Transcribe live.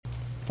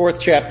fourth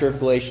chapter of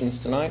Galatians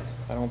tonight.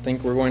 I don't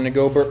think we're going to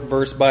go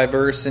verse by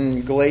verse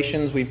in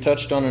Galatians. We've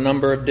touched on a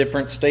number of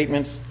different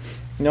statements,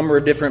 a number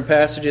of different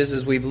passages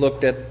as we've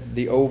looked at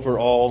the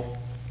overall,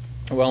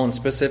 and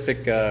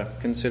specific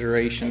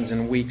considerations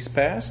in weeks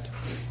past.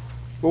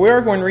 But we are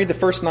going to read the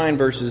first 9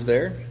 verses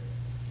there,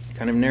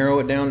 kind of narrow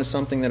it down to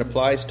something that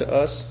applies to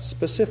us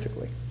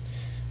specifically.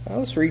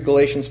 Let's read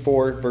Galatians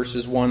 4,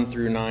 verses 1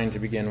 through 9 to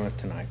begin with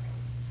tonight.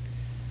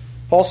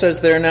 Paul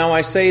says there, "Now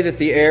I say that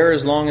the heir,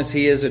 as long as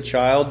he is a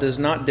child, does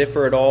not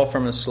differ at all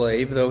from a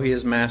slave, though he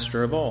is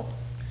master of all,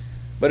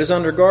 but is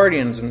under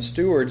guardians and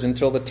stewards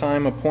until the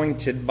time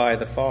appointed by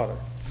the Father.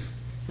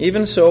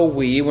 Even so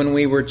we, when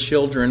we were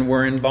children,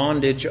 were in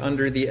bondage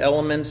under the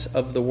elements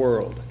of the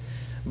world.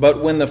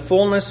 But when the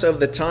fullness of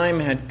the time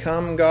had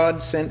come,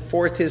 God sent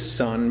forth his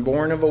Son,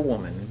 born of a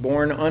woman,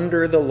 born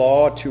under the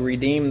law, to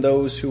redeem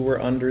those who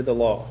were under the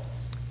law,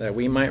 that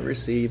we might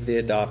receive the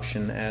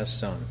adoption as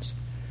sons.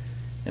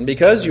 And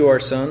because you are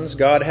sons,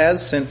 God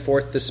has sent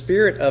forth the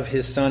Spirit of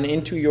his Son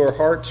into your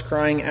hearts,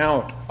 crying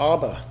out,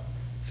 'Abba,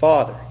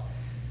 Father.'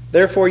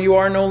 Therefore you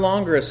are no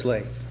longer a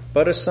slave,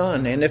 but a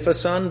son, and if a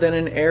son, then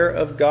an heir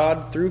of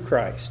God through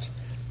Christ.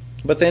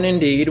 But then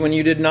indeed, when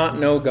you did not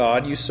know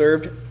God, you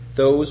served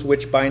those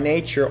which by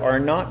nature are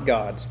not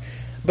gods.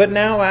 But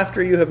now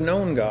after you have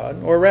known God,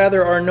 or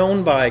rather are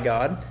known by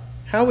God,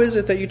 how is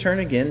it that you turn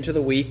again to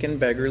the weak and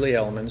beggarly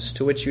elements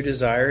to which you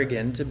desire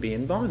again to be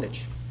in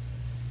bondage?"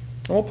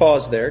 We'll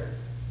pause there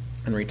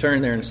and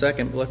return there in a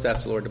second, but let's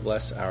ask the Lord to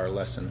bless our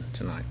lesson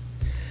tonight.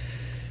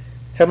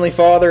 Heavenly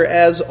Father,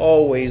 as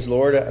always,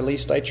 Lord, at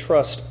least I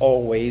trust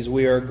always,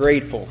 we are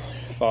grateful,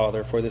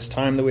 Father, for this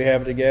time that we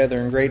have together,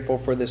 and grateful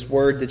for this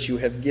word that you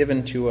have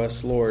given to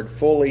us, Lord,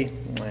 fully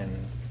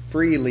and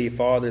freely,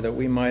 Father, that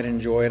we might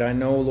enjoy it. I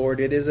know,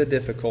 Lord, it is a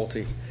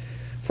difficulty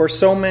for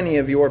so many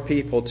of your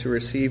people to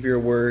receive your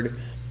word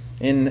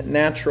in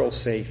natural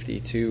safety,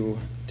 to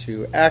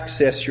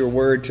access your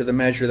word to the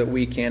measure that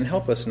we can.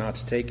 Help us not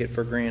to take it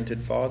for granted,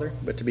 Father,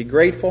 but to be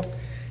grateful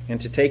and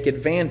to take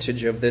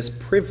advantage of this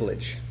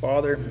privilege.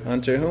 Father,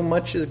 unto whom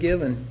much is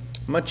given,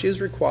 much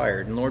is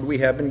required. And Lord, we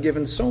have been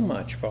given so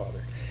much, Father.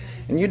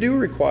 And you do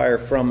require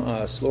from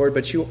us, Lord,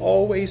 but you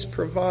always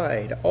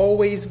provide,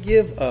 always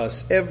give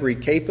us every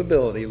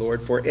capability,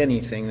 Lord, for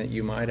anything that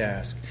you might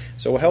ask.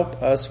 So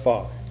help us,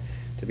 Father,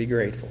 to be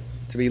grateful,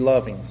 to be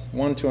loving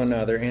one to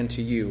another and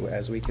to you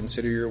as we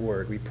consider your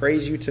word. We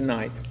praise you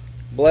tonight.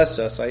 Bless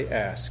us, I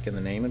ask, in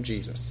the name of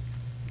Jesus.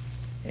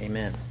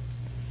 Amen.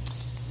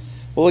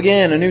 Well,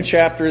 again, a new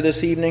chapter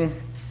this evening.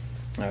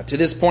 To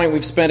this point,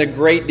 we've spent a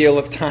great deal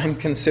of time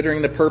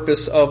considering the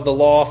purpose of the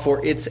law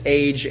for its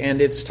age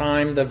and its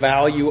time, the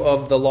value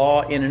of the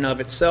law in and of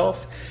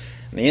itself,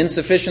 and the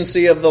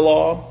insufficiency of the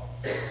law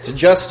to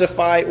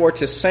justify or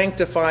to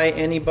sanctify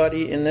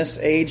anybody in this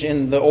age,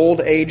 in the old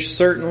age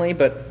certainly,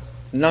 but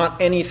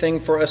not anything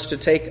for us to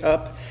take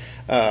up.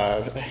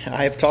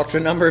 I have talked to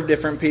a number of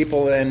different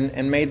people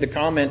and made the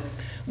comment,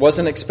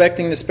 wasn't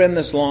expecting to spend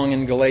this long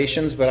in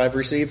Galatians, but I've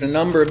received a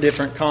number of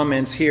different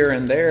comments here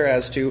and there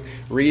as to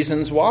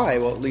reasons why,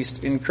 well, at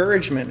least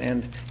encouragement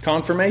and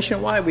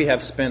confirmation why we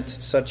have spent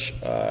such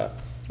a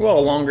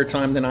longer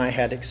time than I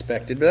had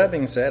expected. But that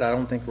being said, I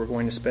don't think we're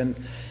going to spend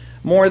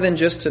more than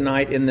just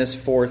tonight in this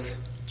fourth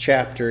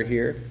chapter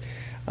here.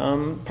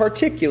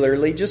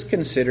 Particularly just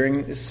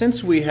considering,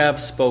 since we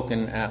have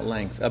spoken at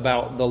length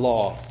about the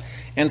law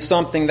and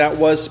something that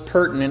was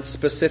pertinent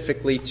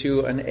specifically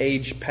to an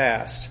age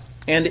past,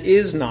 and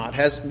is not,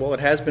 it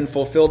has been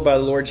fulfilled by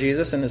the Lord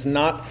Jesus and is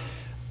not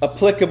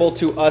applicable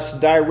to us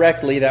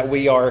directly, that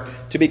we are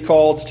to be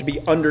called to be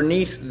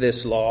underneath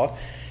this law,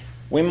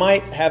 we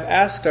might have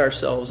asked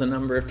ourselves a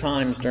number of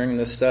times during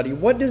this study,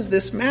 what does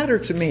this matter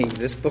to me,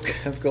 this book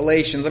of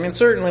Galatians? I mean,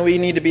 certainly we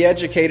need to be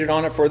educated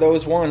on it for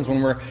those ones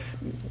when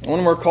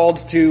we're called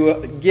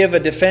to give a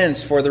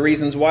defense for the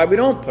reasons why we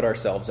don't put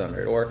ourselves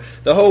under it, or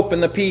the hope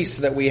and the peace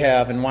that we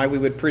have and why we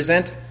would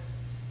present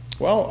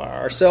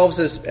ourselves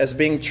as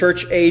being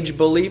church-age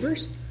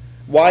believers,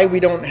 why we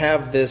don't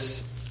have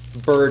this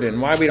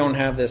burden, why we don't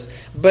have this.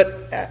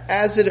 But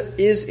as it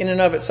is in and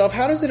of itself,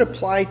 how does it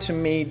apply to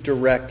me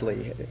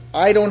directly?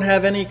 I don't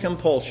have any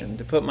compulsion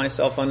to put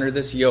myself under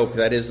this yoke,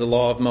 that is the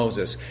law of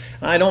Moses.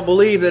 I don't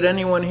believe that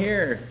anyone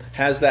here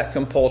has that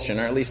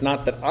compulsion, or at least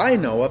not that I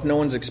know of. No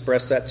one's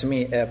expressed that to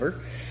me ever.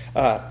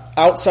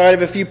 Outside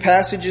of a few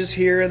passages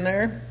here and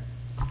there,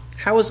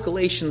 how is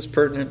Galatians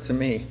pertinent to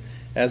me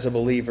as a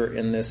believer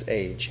in this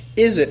age?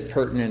 Is it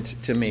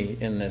pertinent to me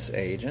in this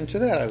age? And to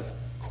that, of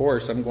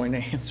course, I'm going to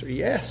answer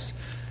yes.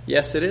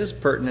 Yes, it is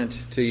pertinent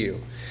to you.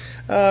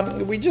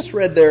 We just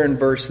read there in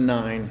verse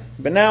 9,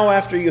 "But now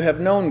after you have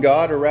known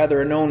God, or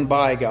rather are known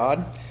by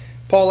God,"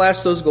 Paul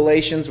asks those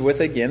Galatians with,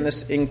 again,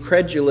 this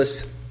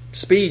incredulous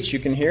speech. You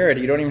can hear it.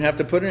 You don't even have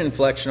to put an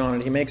inflection on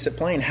it. He makes it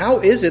plain. How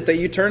is it that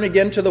you turn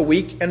again to the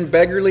weak and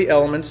beggarly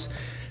elements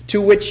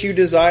to which you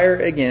desire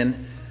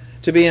again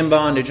to be in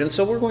bondage? And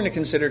so we're going to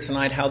consider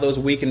tonight how those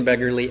weak and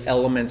beggarly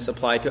elements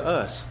apply to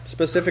us.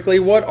 Specifically,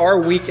 what are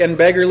weak and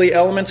beggarly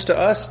elements to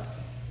us?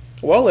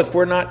 Well, if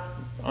we're not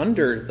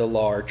under the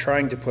law or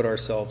trying to put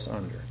ourselves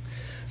under.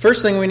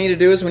 First thing we need to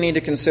do is we need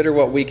to consider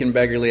what weak and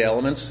beggarly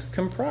elements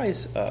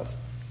comprise of.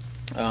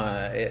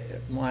 I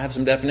have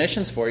some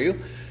definitions for you.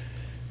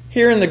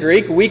 Here in the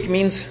Greek, weak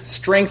means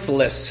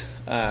strengthless.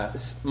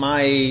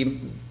 My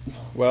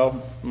word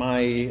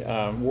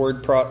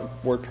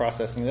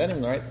processing, is that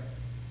in the right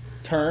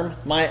term?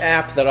 My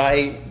app that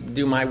I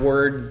do my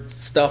word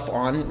stuff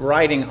on,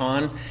 writing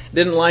on,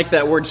 didn't like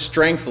that word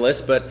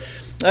strengthless, but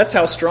that's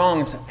how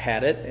Strong's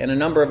had it, and a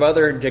number of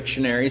other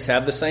dictionaries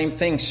have the same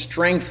thing,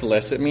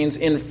 strengthless. It means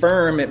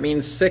infirm, it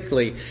means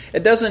sickly.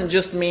 It doesn't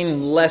just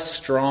mean less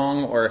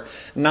strong or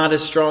not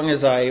as strong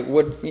as I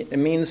would. It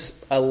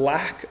means a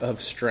lack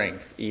of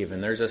strength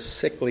even. There's a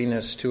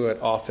sickliness to it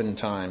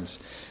oftentimes.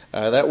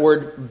 That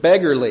word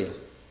beggarly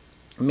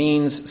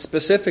means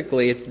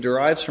specifically, it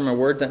derives from a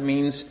word that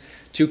means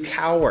to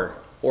cower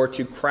or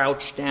to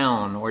crouch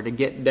down or to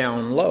get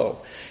down low.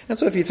 And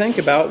so if you think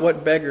about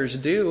what beggars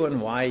do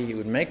and why you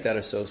would make that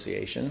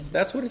association,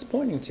 that's what it's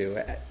pointing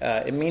to.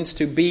 It means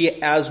to be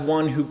as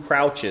one who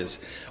crouches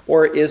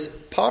or is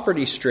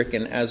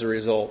poverty-stricken as a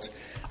result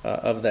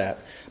of that.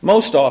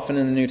 Most often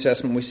in the New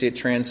Testament we see it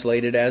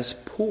translated as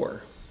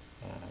poor,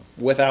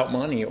 without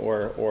money,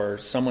 or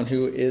someone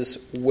who is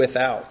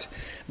without.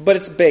 But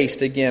it's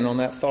based, again, on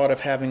that thought of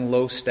having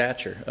low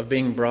stature, of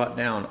being brought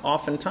down,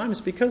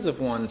 oftentimes because of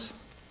one's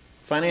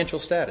financial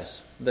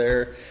status,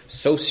 their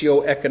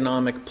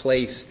socioeconomic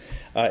place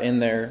in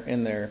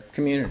their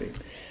community.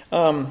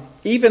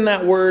 Even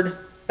that word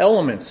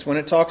elements, when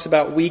it talks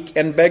about weak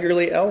and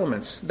beggarly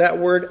elements, that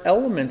word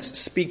elements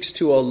speaks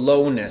to a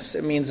lowness.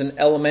 It means an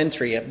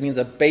elementary, it means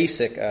a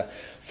basic, a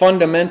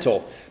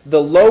fundamental.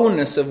 The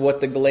lowness of what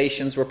the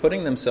Galatians were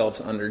putting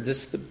themselves under,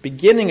 just the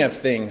beginning of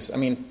things,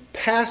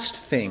 past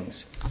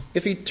things.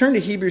 If you turn to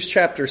Hebrews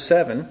chapter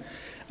 7,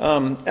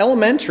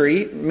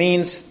 elementary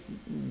means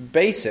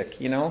basic,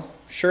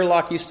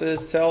 Sherlock used to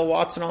tell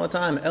Watson all the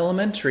time,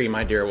 elementary,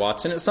 my dear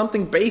Watson. It's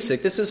something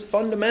basic. This is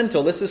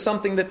fundamental. This is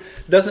something that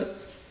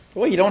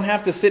you don't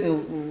have to sit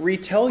and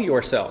retell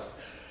yourself.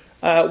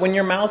 When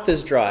your mouth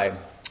is dry,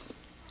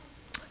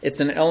 it's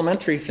an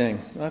elementary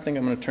thing. I think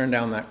I'm going to turn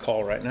down that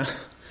call right now.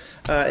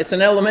 It's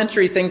an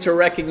elementary thing to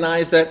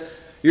recognize that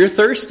you're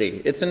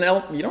thirsty.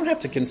 You don't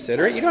have to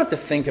consider it. You don't have to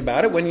think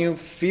about it. When you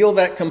feel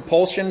that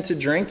compulsion to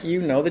drink, you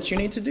know that you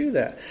need to do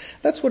that.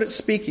 That's what it's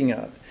speaking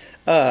of.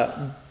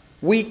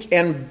 Weak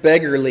and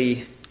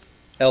beggarly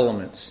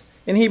elements.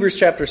 In Hebrews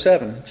chapter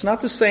 7, it's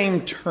not the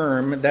same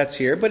term that's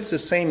here, but it's the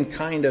same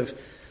kind of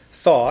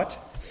thought,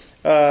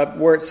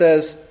 where it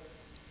says,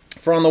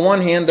 "For on the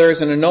one hand there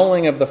is an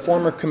annulling of the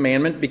former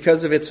commandment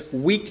because of its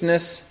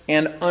weakness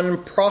and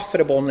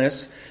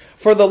unprofitableness,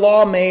 for the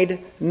law made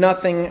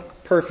nothing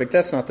perfect."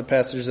 That's not the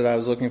passage that I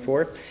was looking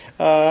for.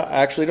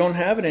 I actually don't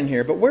have it in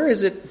here, but where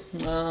is it?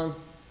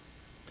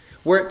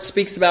 Where it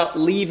speaks about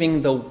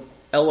leaving the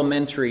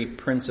elementary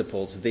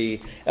principles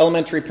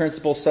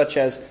such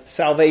as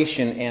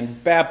salvation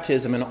and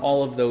baptism and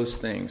all of those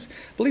things.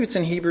 I believe it's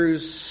in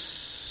Hebrews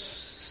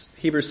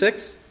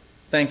 6.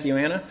 Thank you,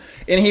 Anna.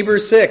 In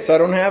Hebrews 6, I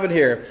don't have it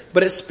here,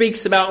 but it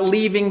speaks about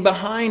leaving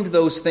behind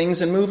those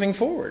things and moving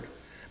forward.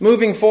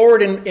 Moving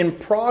forward in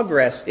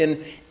progress,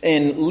 in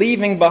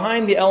leaving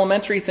behind the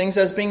elementary things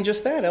as being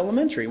just that,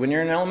 elementary. When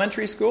you're in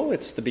elementary school,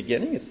 it's the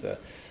beginning, it's the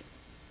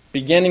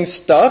beginning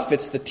stuff,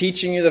 it's the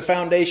teaching you the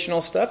foundational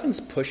stuff, and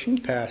it's pushing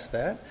past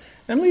that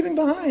and leaving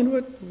behind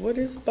what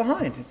is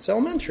behind. It's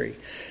elementary.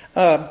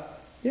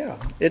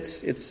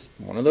 It's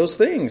one of those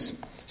things.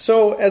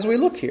 So as we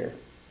look here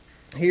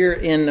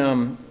in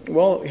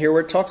here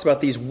where it talks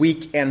about these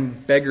weak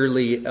and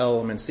beggarly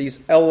elements, these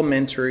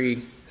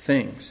elementary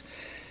things,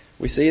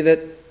 we see that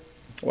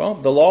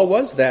the law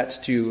was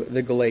that to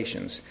the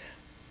Galatians.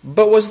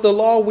 But was the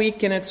law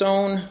weak in its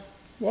own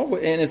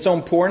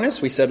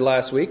poorness? We said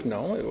last week,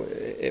 no,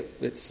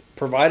 it's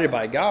provided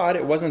by God.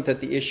 It wasn't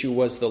that the issue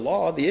was the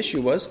law. The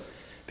issue was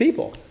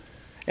people.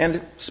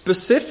 And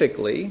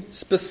specifically,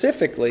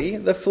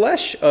 the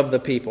flesh of the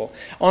people.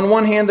 On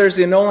one hand, there's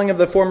the annulling of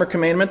the former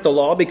commandment, the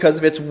law, because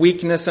of its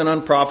weakness and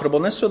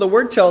unprofitableness. So the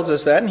word tells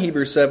us that in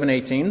Hebrews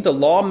 7:18. The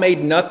law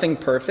made nothing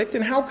perfect.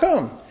 And how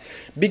come?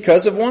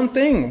 Because of one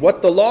thing.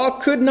 What the law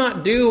could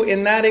not do,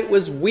 in that it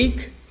was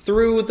weak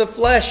through the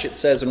flesh, it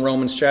says in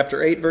Romans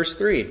chapter 8, verse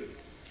 3.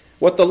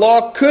 What the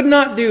law could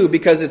not do,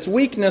 because its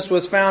weakness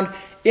was found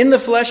in the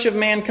flesh of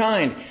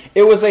mankind.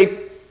 It was a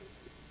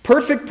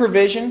perfect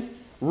provision,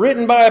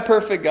 written by a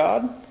perfect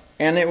God,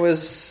 and it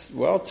was,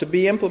 to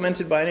be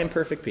implemented by an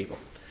imperfect people.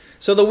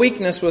 So the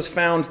weakness was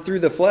found through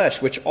the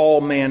flesh, which all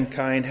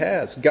mankind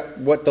has.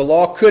 What the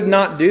law could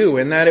not do,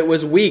 in that it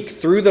was weak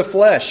through the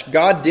flesh,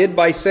 God did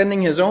by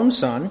sending His own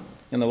Son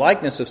in the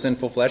likeness of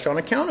sinful flesh on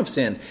account of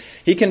sin.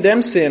 He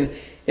condemned sin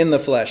in the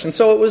flesh. And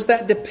so it was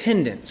that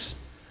dependence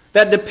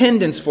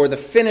for the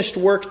finished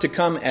work to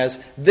come as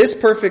this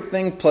perfect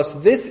thing plus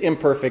this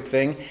imperfect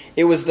thing.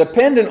 It was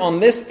dependent on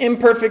this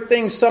imperfect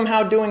thing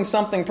somehow doing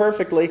something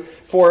perfectly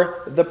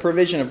for the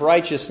provision of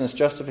righteousness,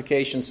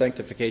 justification,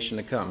 sanctification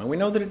to come. And we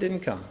know that it didn't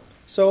come.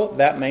 So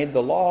that made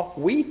the law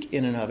weak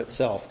in and of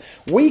itself.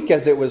 Weak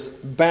as it was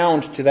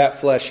bound to that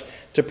flesh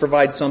to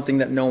provide something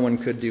that no one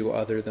could do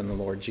other than the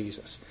Lord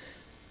Jesus.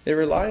 It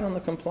relied on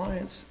the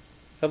compliance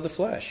of the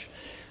flesh.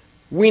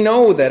 We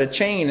know that a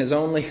chain is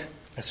only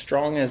as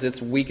strong as its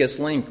weakest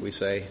link, we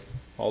say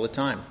all the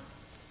time.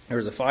 There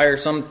was a fire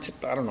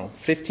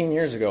 15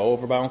 years ago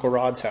over by Uncle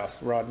Rod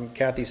and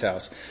Kathy's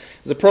house. It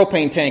was a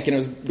propane tank, and it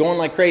was going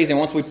like crazy. And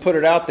once we put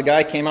it out, the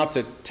guy came out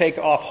to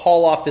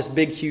haul off this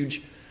big,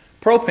 huge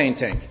propane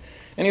tank.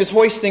 And he was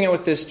hoisting it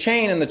with this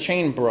chain, and the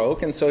chain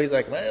broke. And so he's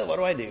like, well, what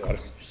do I do?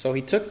 So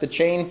he took the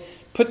chain,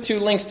 put two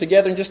links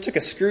together, and just took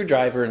a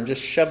screwdriver and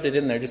just shoved it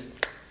in there just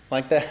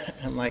like that.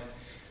 I'm like,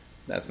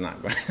 that's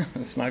not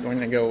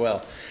going to go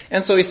well.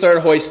 And so he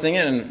started hoisting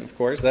it, and of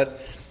course, that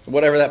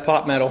whatever that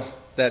pot metal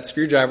that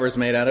screwdriver is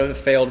made out of, it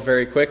failed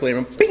very quickly.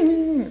 And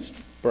bing, it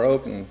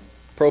broke, and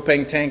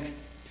propane tank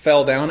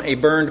fell down. A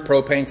burned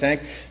propane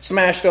tank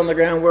smashed on the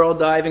ground. We're all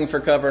diving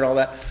for cover and all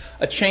that.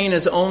 A chain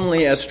is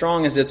only as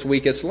strong as its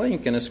weakest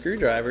link, and a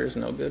screwdriver is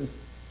no good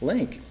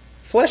link.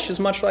 Flesh is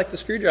much like the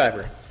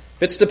screwdriver.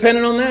 If it's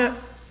dependent on that,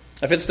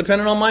 if it's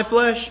dependent on my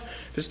flesh,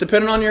 if it's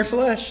dependent on your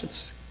flesh,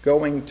 it's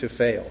going to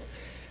fail.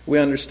 We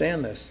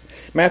understand this.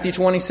 Matthew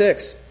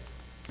 26.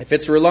 If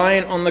it's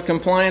reliant on the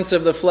compliance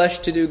of the flesh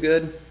to do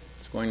good,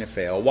 it's going to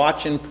fail.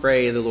 Watch and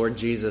pray, the Lord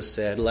Jesus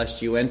said,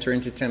 lest you enter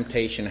into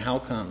temptation. How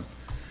come?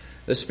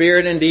 The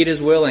Spirit indeed is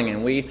willing,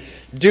 and we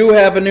do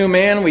have a new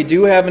man, we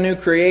do have a new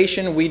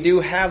creation, we do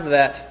have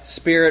that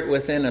Spirit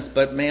within us,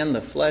 but man,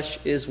 the flesh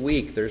is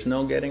weak. There's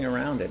no getting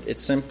around it. It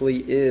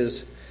simply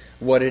is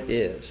what it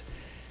is.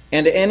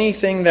 And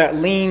anything that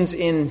leans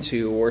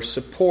into or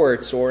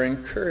supports or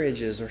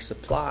encourages or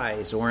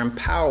supplies or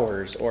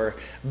empowers or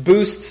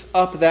boosts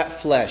up that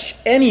flesh,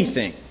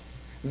 anything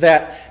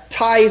that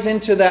ties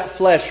into that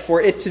flesh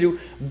for it to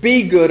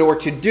be good or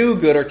to do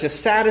good or to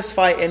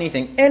satisfy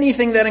anything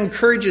that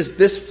encourages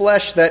this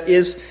flesh that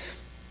is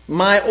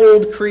my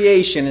old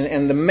creation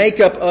and the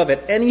makeup of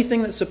it,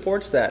 anything that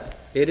supports that,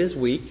 it is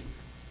weak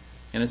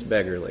and it's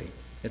beggarly,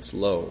 it's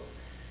low,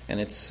 and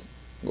it's,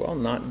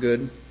 not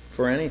good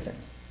for anything.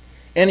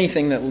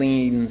 Anything that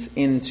leans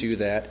into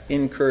that,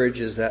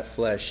 encourages that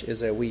flesh,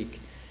 is a weak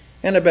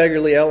and a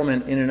beggarly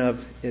element in and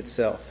of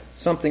itself.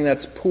 Something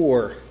that's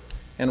poor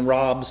and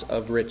robs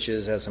of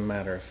riches, as a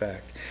matter of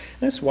fact.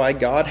 And that's why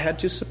God had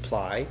to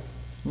supply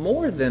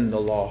more than the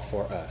law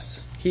for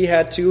us. He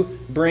had to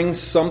bring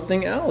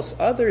something else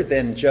other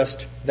than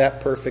just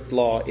that perfect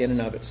law in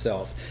and of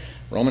itself.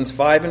 Romans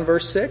 5 and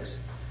verse 6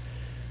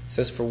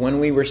 says, for when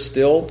we were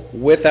still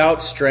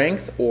without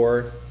strength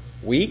or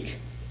weak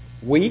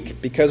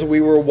because we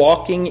were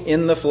walking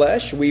in the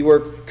flesh. We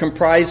were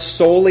comprised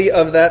solely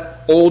of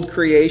that old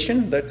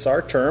creation. That's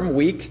our term,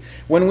 weak.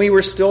 When we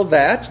were still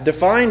that,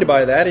 defined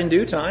by that in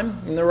due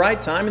time, in the right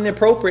time, in the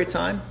appropriate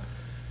time,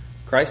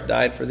 Christ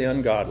died for the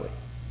ungodly.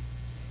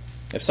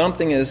 If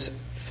something is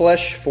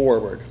flesh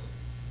forward,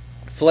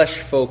 flesh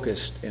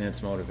focused in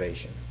its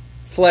motivation,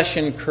 flesh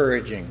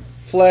encouraging,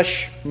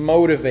 flesh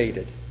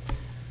motivated,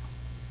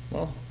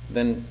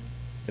 then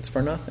it's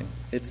for nothing.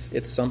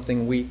 It's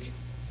something weak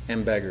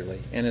and beggarly,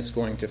 and it's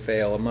going to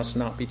fail. It must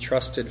not be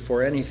trusted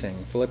for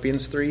anything.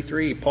 Philippians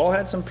 3:3. Paul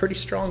had some pretty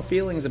strong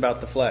feelings about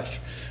the flesh.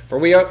 For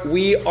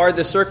we are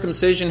the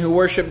circumcision who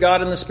worship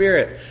God in the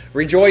Spirit,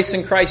 rejoice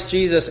in Christ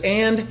Jesus,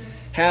 and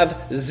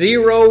have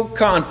zero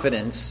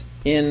confidence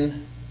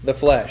in the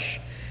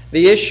flesh.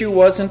 The issue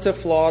wasn't a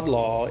flawed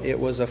law, it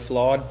was a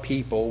flawed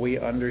people. We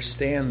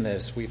understand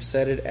this. We've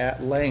said it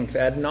at length,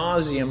 ad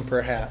nauseum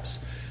perhaps.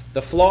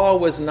 The flaw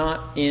was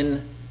not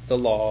in the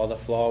law, the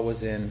flaw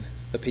was in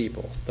the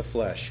people, the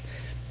flesh.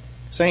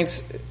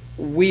 Saints,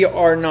 we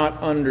are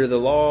not under the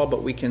law,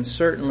 but we can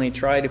certainly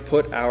try to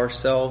put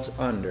ourselves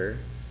under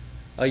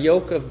a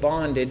yoke of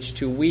bondage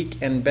to weak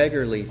and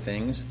beggarly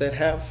things that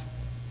have,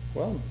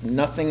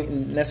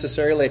 nothing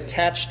necessarily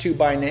attached to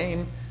by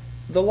name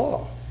the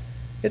law.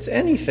 It's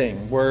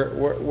anything where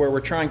we're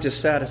trying to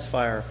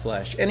satisfy our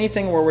flesh,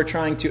 anything where we're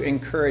trying to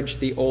encourage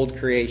the old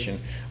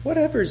creation.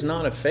 Whatever is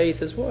not of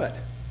faith is what?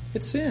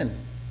 It's sin.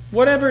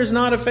 Whatever is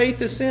not of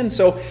faith is sin.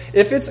 So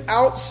if it's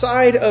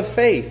outside of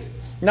faith,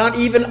 not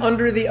even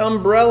under the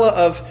umbrella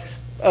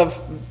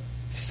of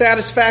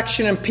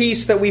satisfaction and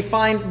peace that we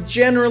find,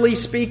 generally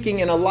speaking,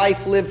 in a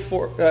life lived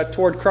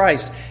toward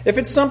Christ, if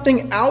it's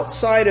something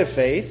outside of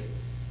faith,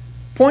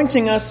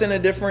 pointing us in a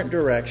different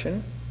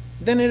direction,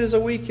 then it is a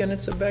weak and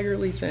it's a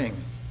beggarly thing.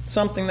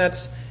 Something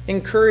that's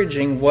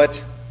encouraging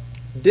what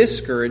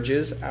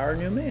discourages our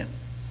new man.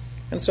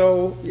 And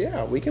so,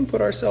 we can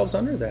put ourselves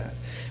under that.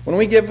 When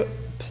we give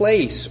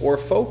place or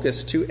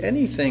focus to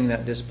anything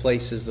that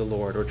displaces the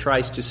Lord or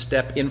tries to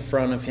step in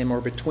front of Him or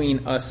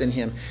between us and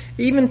Him,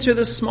 even to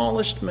the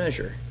smallest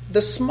measure,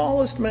 then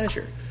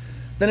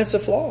it's a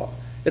flaw.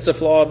 It's a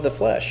flaw of the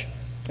flesh.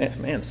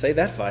 Man, say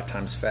that 5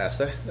 times fast.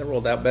 That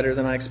rolled out better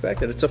than I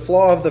expected. It's a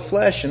flaw of the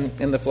flesh,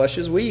 and the flesh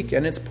is weak,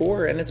 and it's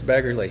poor, and it's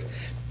beggarly.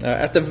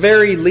 At the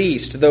very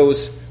least,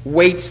 those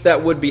weights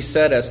that would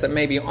beset us that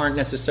maybe aren't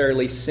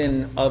necessarily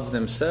sin of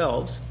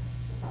themselves,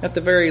 at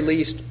the very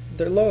least,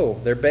 they're low,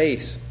 they're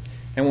base.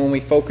 And when we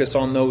focus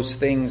on those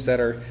things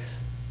that are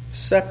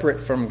separate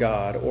from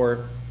God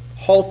or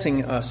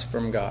halting us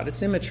from God,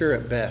 it's immature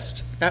at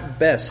best. At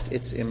best,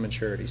 it's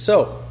immaturity.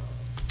 So,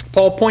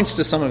 Paul points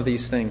to some of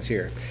these things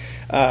here.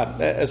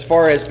 As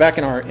far as back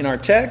in our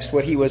text,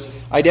 what he was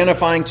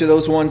identifying to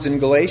those ones in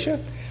Galatia,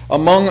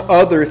 among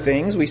other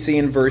things, we see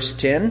in verse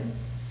 10,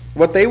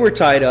 what they were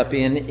tied up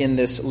in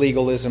this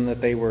legalism that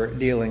they were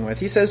dealing with.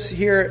 He says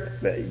here,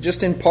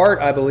 just in part,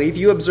 I believe,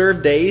 you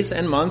observe days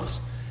and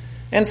months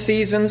and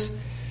seasons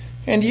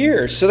and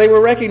years. So they were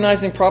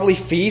recognizing probably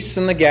feasts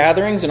and the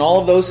gatherings and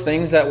all of those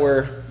things that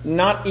were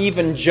not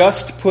even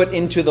just put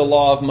into the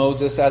law of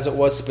Moses as it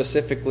was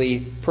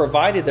specifically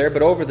provided there,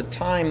 but over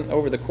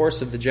the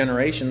course of the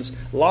generations,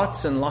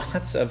 lots and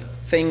lots of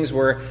things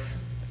were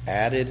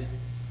added,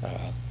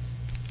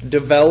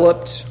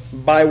 developed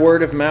by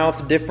word of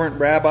mouth. Different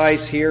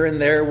rabbis here and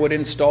there would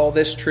install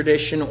this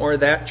tradition or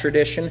that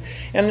tradition.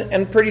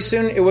 And pretty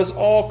soon it was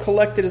all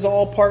collected as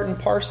all part and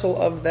parcel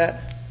of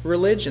that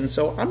religion.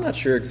 So I'm not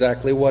sure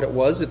exactly what it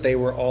was that they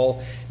were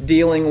all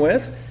dealing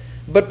with.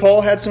 But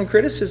Paul had some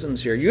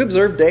criticisms here. You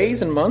observe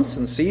days and months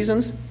and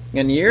seasons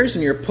and years,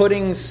 and you're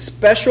putting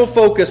special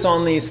focus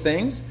on these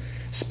things,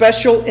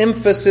 special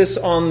emphasis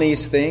on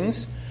these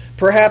things,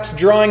 perhaps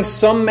drawing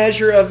some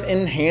measure of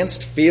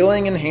enhanced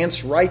feeling,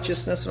 enhanced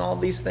righteousness, and all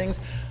these things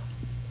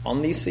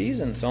on these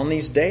seasons, on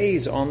these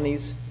days, on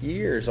these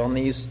years, on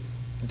these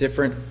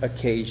different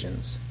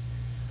occasions.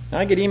 Now,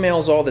 I get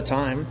emails all the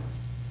time.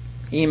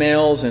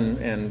 Emails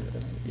and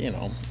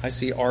I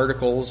see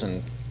articles,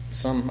 and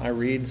some I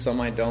read, some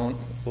I don't.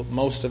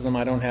 Most of them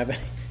I don't have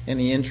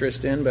any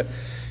interest in. But,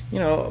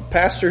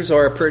 pastors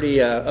are a pretty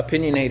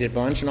opinionated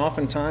bunch, and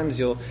oftentimes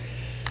you'll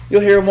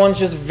hear ones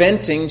just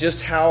venting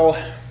just how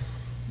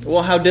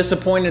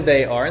disappointed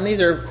they are. And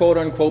these are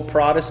quote-unquote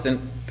Protestant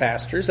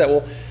pastors that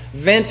will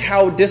vent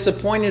how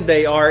disappointed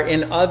they are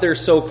in other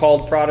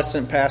so-called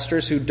Protestant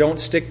pastors who don't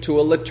stick to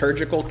a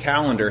liturgical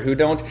calendar, who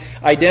don't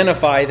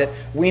identify that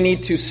we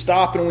need to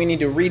stop and we need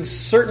to read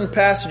certain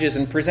passages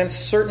and present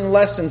certain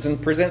lessons and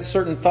present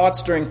certain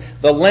thoughts during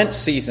the Lent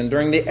season,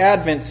 during the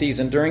Advent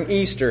season, during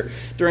Easter,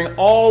 during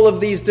all of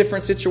these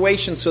different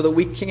situations so that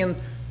we can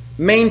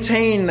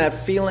maintain that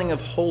feeling of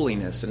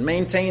holiness and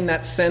maintain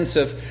that sense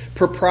of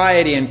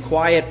propriety and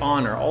quiet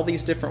honor. All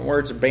these different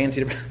words are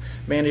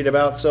bandied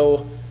about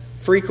so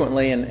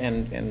frequently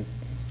and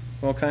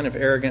kind of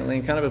arrogantly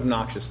and kind of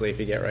obnoxiously if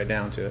you get right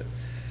down to it.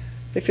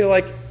 They feel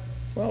like,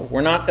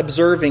 we're not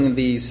observing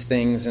these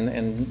things,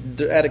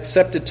 and at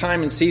accepted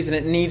time and season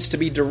it needs to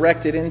be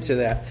directed into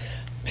that.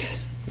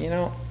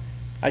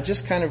 I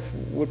just kind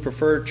of would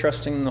prefer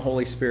trusting in the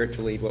Holy Spirit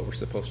to lead what we're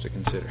supposed to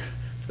consider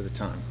for the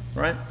time,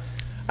 right?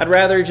 I'd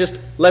rather just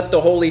let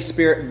the Holy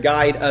Spirit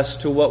guide us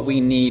to what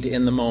we need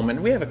in the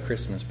moment. We have a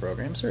Christmas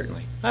program,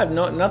 certainly. I have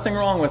nothing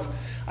wrong with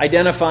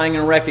identifying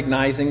and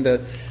recognizing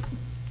the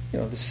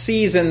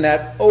season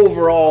that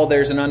overall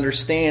there's an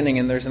understanding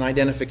and there's an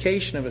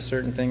identification of a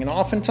certain thing. And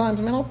oftentimes,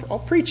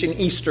 I'll preach an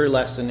Easter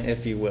lesson,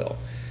 if you will.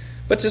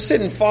 But to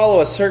sit and follow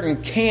a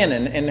certain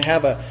canon and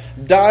have a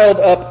dialed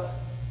up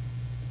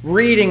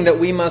reading that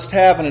we must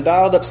have and a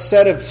dialed up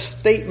set of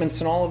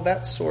statements and all of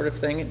that sort of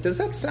thing, does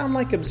that sound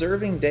like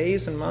observing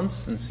days and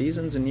months and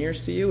seasons and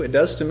years to you? It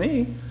does to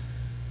me.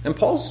 And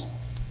Paul's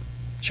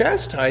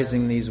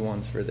chastising these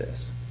ones for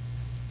this.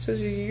 He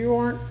says you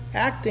aren't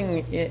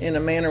acting in a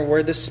manner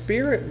where the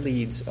Spirit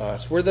leads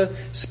us, where the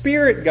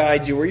Spirit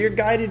guides you, where you're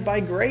guided by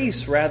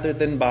grace rather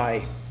than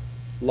by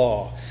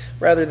law,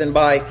 rather than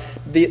by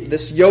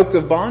this yoke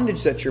of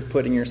bondage that you're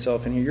putting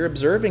yourself in here. You're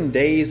observing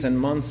days and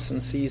months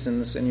and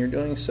seasons, and you're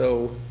doing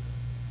so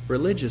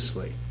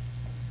religiously.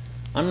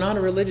 I'm not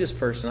a religious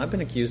person. I've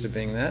been accused of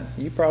being that.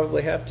 You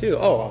probably have too.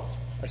 Oh,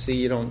 I see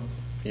you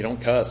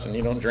don't cuss and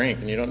you don't drink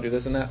and you don't do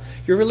this and that.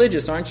 You're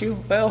religious, aren't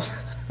you? Well,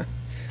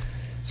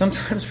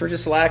 sometimes for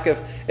just lack of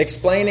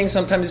explaining,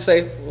 sometimes you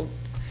say,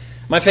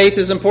 my faith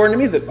is important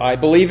to me, that I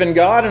believe in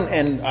God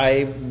and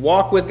I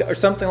walk with God, or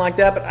something like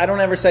that, but I don't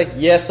ever say,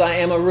 yes, I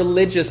am a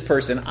religious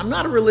person. I'm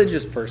not a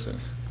religious person.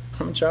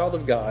 I'm a child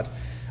of God,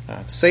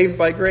 saved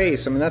by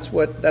grace. That's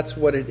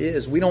what it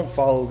is. We don't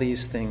follow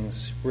these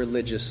things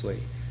religiously.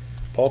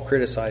 Paul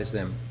criticized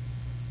them.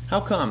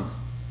 How come?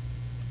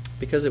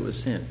 Because it was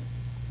sin.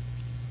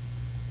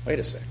 Wait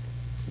a sec.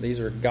 These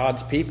were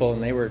God's people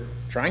and they were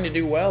trying to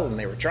do well and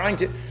they were trying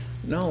to...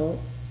 No,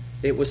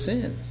 it was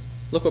sin.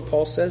 Look what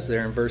Paul says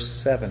there in verse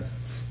 7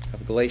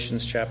 of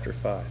Galatians chapter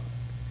 5. He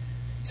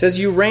says,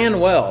 you ran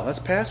well. That's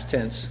past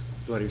tense,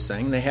 is what he's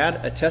saying. They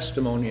had a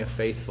testimony of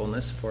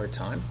faithfulness for a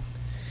time.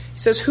 He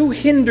says, who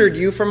hindered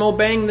you from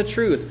obeying the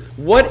truth?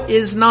 What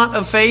is not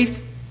of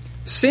faith?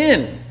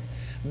 Sin.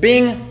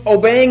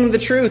 Obeying the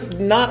truth,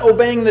 not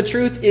obeying the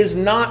truth is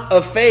not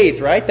of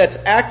faith, right? That's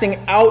acting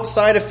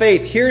outside of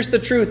faith. Here's the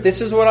truth.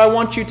 This is what I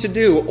want you to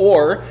do.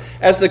 Or,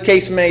 as the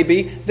case may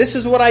be, this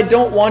is what I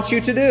don't want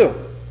you to do.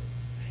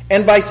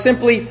 And by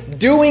simply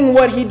doing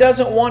what he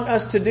doesn't want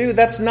us to do,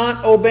 that's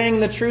not obeying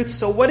the truth.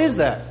 So what is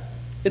that?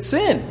 It's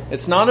sin.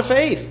 It's not of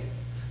faith.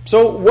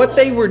 So what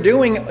they were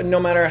doing, no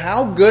matter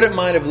how good it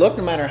might have looked,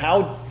 no matter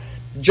how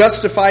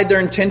justified their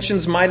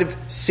intentions might have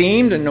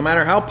seemed, and no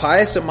matter how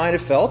pious it might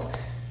have felt,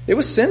 it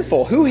was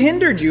sinful. Who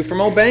hindered you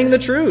from obeying the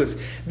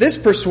truth? This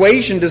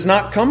persuasion does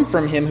not come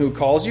from him who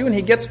calls you, and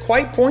he gets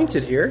quite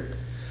pointed here.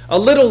 A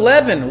little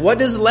leaven. What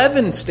does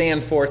leaven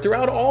stand for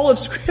throughout all of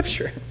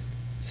Scripture?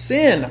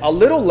 Sin. A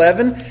little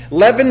leaven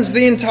leavens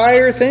the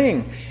entire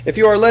thing. If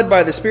you are led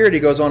by the Spirit, he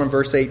goes on in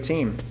verse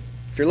 18.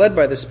 If you're led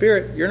by the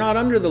Spirit, you're not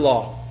under the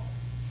law.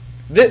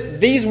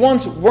 These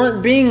ones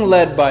weren't being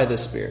led by the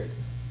Spirit.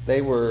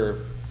 They were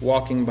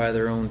walking by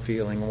their own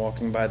feeling,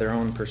 walking by their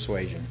own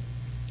persuasion,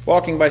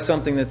 walking by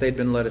something that they'd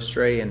been led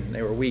astray in.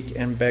 They were weak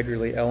and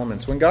beggarly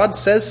elements. When God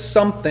says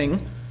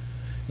something,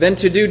 then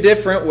to do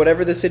different,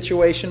 whatever the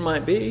situation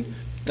might be,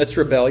 it's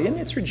rebellion,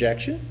 it's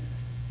rejection,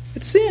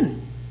 it's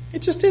sin.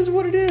 It just is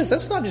what it is.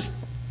 That's not just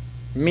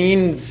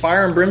mean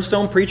fire and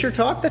brimstone preacher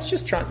talk. That's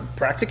just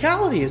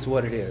practicality is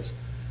what it is.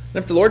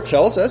 And if the Lord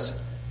tells us,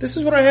 this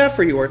is what I have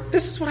for you, or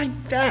this is what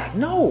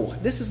no,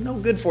 this is no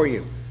good for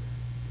you,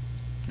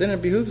 then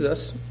it behooves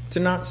us to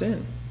not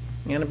sin.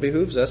 And it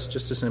behooves us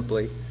just to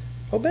simply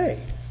obey,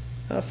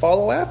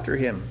 follow after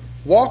him,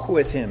 walk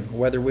with him,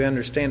 whether we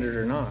understand it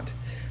or not.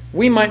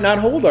 We might not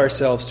hold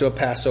ourselves to a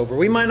Passover.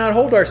 We might not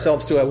hold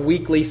ourselves to a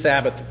weekly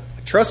Sabbath.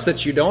 I trust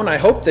that you don't. I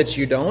hope that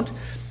you don't.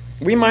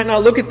 We might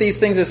not look at these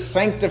things as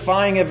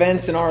sanctifying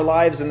events in our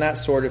lives and that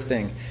sort of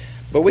thing.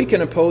 But we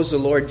can oppose the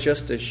Lord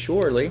just as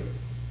surely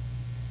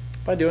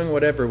by doing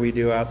whatever we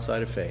do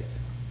outside of faith,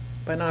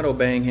 by not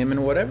obeying him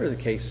in whatever the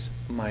case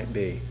might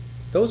be.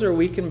 Those are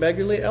weak and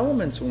beggarly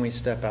elements when we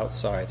step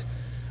outside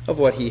of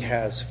what he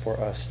has for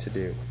us to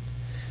do.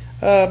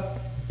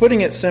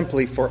 Putting it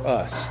simply, for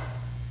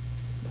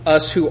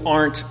us who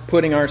aren't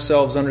putting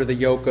ourselves under the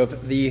yoke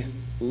of the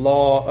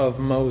law of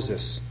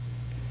Moses,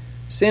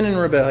 sin and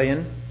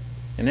rebellion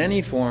in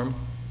any form,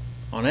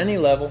 on any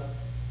level,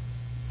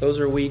 those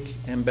are weak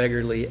and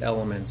beggarly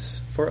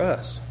elements for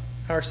us,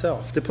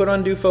 ourselves, to put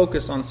undue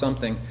focus on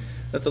something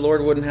that the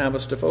Lord wouldn't have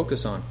us to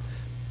focus on.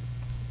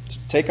 To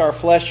take our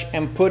flesh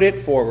and put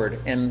it forward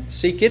and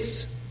seek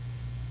its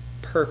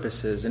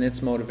purposes and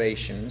its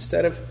motivation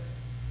instead of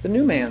the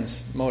new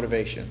man's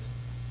motivation.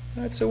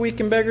 That's a weak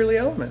and beggarly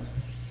element.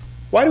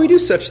 Why do we do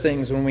such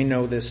things when we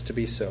know this to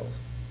be so?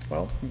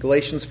 Well,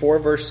 Galatians 4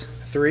 verse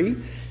 3,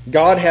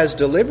 God has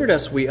delivered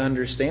us, we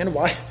understand.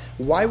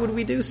 Why would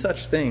we do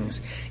such things?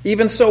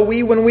 Even so,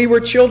 when we were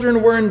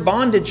children, were in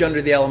bondage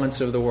under the elements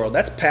of the world.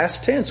 That's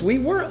past tense. We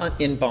were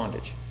in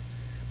bondage.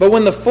 But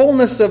when the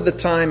fullness of the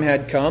time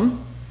had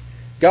come,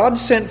 God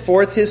sent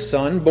forth his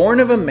Son, born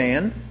of a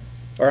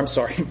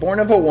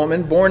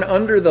woman, born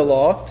under the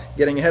law,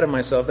 getting ahead of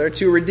myself there,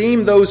 to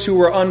redeem those who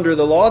were under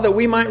the law, that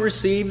we might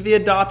receive the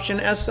adoption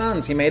as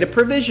sons. He made a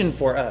provision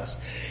for us.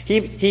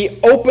 He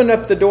opened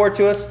up the door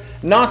to us.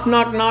 Knock,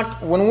 knock,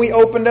 knock. When we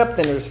opened up,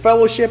 then there's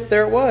fellowship.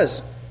 There it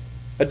was.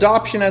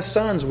 Adoption as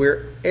sons.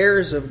 We're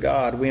heirs of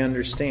God. We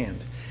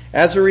understand.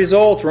 As a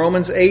result,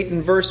 Romans 8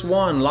 and verse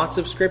 1, lots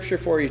of scripture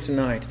for you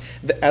tonight.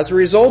 As a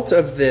result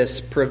of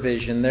this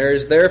provision, there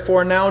is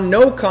therefore now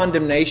no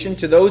condemnation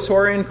to those who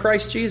are in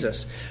Christ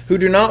Jesus, who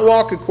do not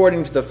walk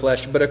according to the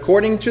flesh, but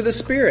according to the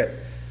Spirit.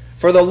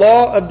 For the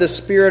law of the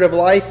Spirit of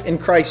life in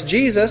Christ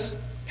Jesus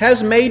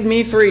has made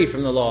me free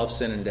from the law of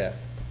sin and death.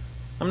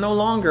 I'm no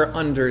longer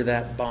under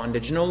that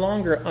bondage, no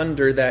longer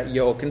under that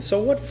yoke. And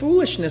so what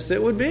foolishness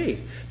it would be.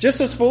 Just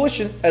as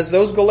foolish as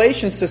those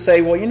Galatians to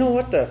say, well, you know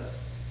what,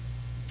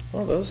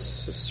 those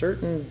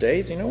certain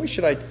days,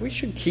 we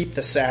should keep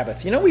the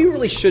Sabbath. We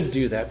really should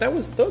do that.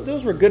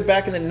 Those were good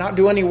back, and then not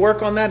do any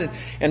work on that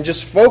and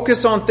just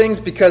focus on things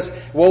because,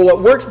 what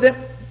worked then?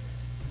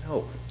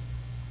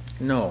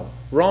 No.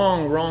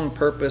 Wrong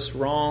purpose,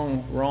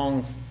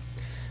 wrong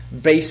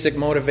basic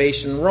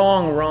motivation,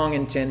 wrong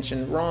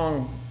intention,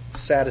 wrong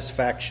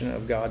satisfaction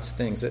of God's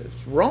things.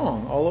 It's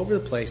wrong all over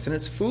the place, and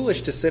it's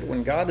foolish to sit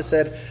when God has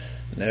said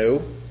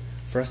no,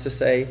 for us to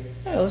say,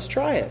 yeah, let's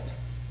try it.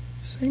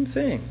 Same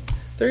thing.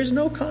 There is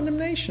no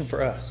condemnation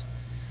for us.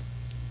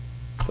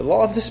 The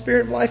law of the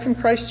Spirit of life in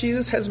Christ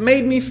Jesus has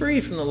made me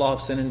free from the law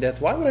of sin and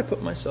death. Why would I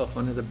put myself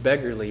under the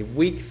beggarly,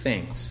 weak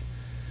things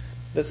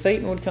that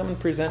Satan would come and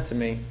present to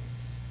me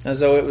as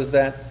though it was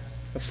that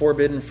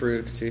forbidden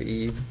fruit to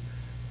Eve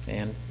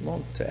and,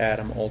 to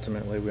Adam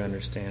ultimately, we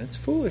understand. It's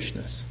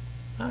foolishness.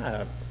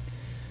 I've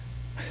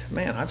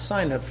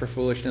signed up for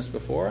foolishness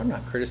before. I'm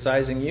not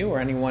criticizing you or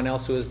anyone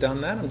else who has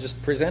done that. I'm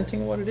just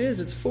presenting what it is.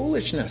 It's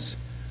foolishness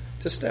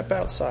to step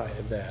outside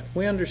of that.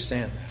 We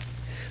understand that.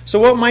 So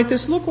what might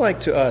this look like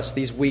to us,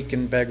 these weak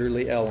and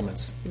beggarly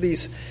elements,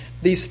 these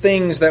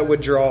things that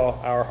would draw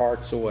our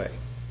hearts away?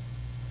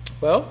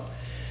 Well,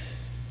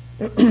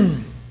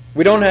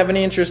 we don't have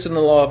any interest in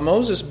the law of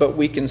Moses, but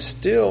we can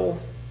still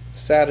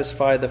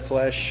satisfy the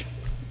flesh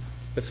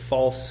with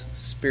false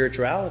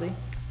spirituality,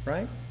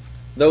 right?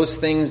 Those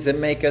things that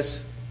make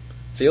us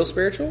feel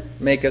spiritual,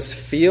 make us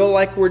feel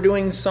like we're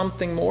doing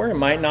something more. It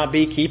might not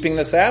be keeping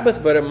the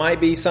Sabbath, but it might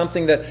be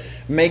something that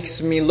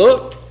makes me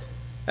look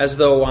as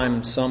though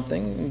I'm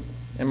something.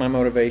 and my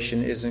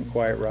motivation isn't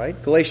quite right.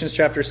 Galatians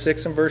chapter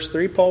 6 and verse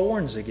 3, Paul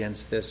warns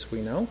against this,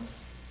 we know.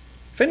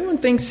 If anyone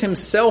thinks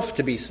himself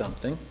to be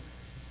something,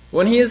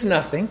 when he is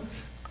nothing,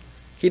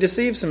 he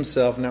deceives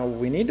himself. Now,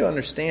 we need to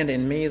understand,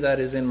 in me, that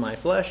is in my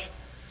flesh,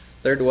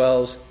 there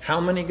dwells how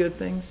many good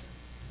things?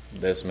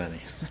 This many.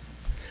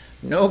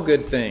 No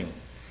good thing.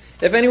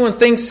 If anyone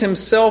thinks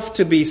himself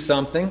to be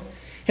something,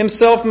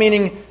 himself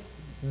meaning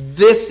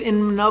this in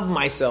and of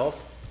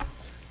myself,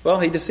 well,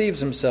 he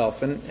deceives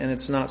himself, and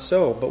it's not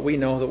so. But we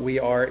know that we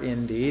are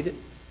indeed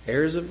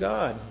heirs of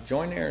God,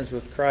 joint heirs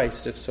with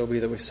Christ, if so be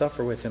that we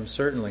suffer with him,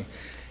 certainly.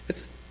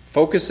 It's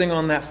focusing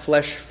on that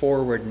flesh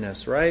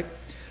forwardness, right?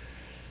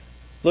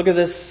 Look at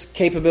this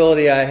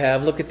capability I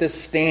have. Look at this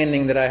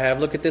standing that I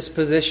have. Look at this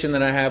position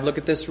that I have. Look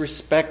at this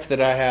respect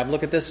that I have.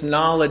 Look at this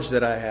knowledge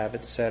that I have,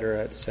 etc.,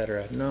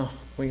 etc. No,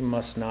 we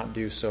must not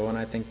do so, and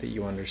I think that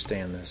you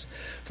understand this.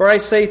 For I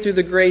say through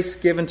the grace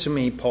given to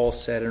me, Paul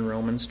said in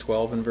Romans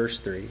 12 and verse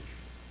 3,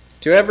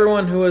 to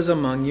everyone who is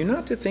among you,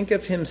 not to think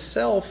of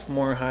himself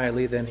more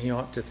highly than he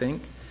ought to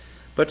think,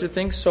 but to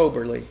think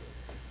soberly,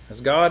 as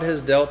God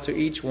has dealt to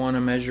each one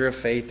a measure of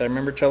faith. I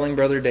remember telling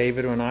Brother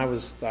David when I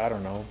was,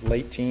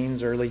 late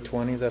teens, early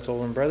 20s, I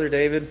told him, Brother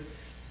David,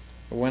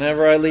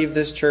 whenever I leave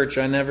this church,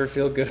 I never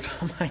feel good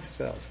about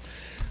myself.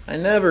 I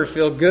never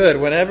feel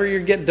good. Whenever you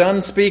get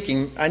done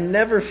speaking, I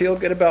never feel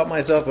good about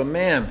myself. But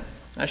man,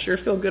 I sure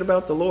feel good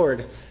about the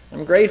Lord.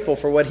 I'm grateful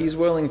for what he's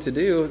willing to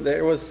do.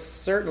 There was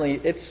certainly,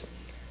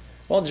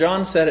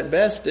 John said it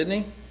best,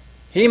 didn't he?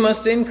 He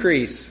must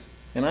increase,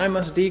 and I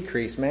must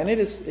decrease. Man,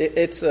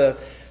 it's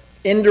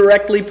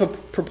indirectly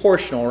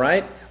proportional,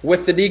 right?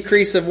 With the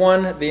decrease of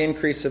one, the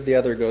increase of the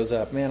other goes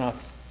up. Man,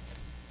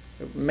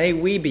 may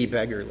we be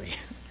beggarly.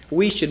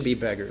 We should be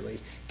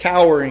beggarly,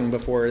 cowering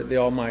before the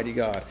Almighty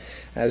God.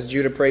 As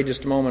Judah prayed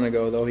just a moment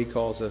ago, though, he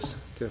calls us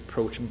to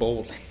approach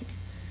boldly.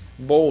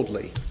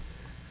 Boldly.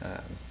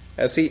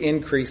 As he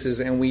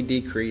increases and we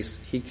decrease,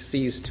 he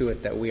sees to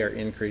it that we are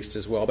increased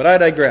as well. But I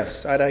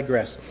digress.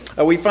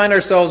 We find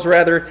ourselves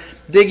rather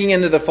digging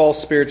into the false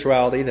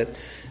spirituality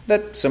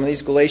that some of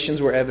these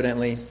Galatians were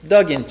evidently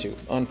dug into,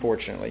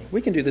 unfortunately.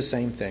 We can do the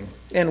same thing,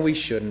 and we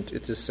shouldn't.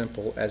 It's as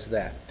simple as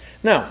that.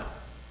 Now,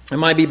 it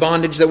might be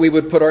bondage that we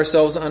would put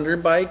ourselves under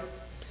by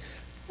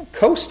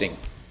coasting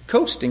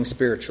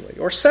spiritually,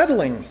 or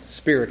settling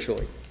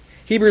spiritually.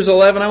 Hebrews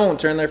 11, I won't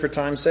turn there for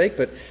time's sake,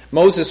 but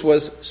Moses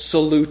was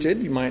saluted,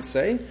 you might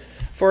say,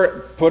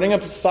 for putting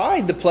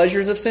aside the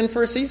pleasures of sin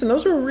for a season.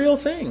 Those are real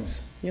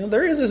things.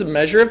 There is a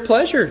measure of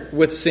pleasure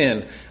with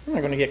sin. I'm not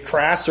going to get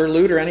crass or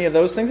lewd or any of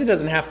those things. It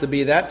doesn't have to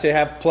be that to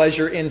have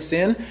pleasure in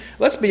sin.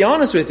 Let's be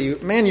honest with you.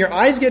 Man, your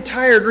eyes get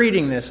tired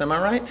reading this. Am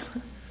I right?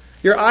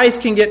 Your eyes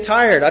can get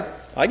tired.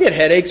 I get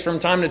headaches from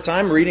time to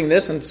time reading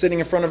this and sitting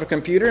in front of a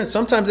computer, and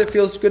sometimes it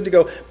feels good to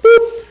go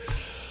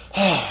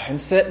boop and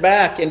sit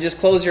back and just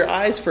close your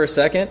eyes for a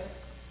second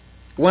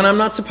when I'm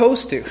not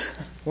supposed to,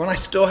 when I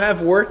still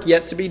have work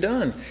yet to be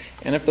done.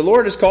 And if the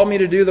Lord has called me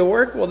to do the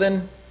work, well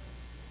then,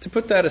 to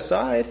put that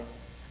aside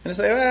and to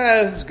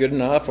say, it's good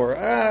enough, or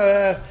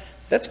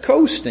that's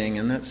coasting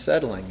and that's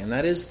settling. And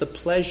that is the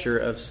pleasure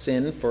of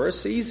sin for a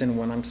season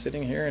when I'm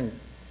sitting here. And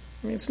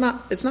it's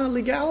not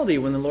legality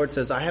when the Lord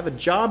says, I have a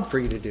job for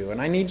you to do,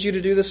 and I need you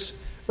to do this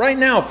right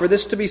now for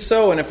this to be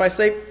so. And if I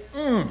say,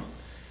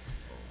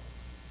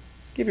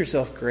 give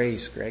yourself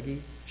grace,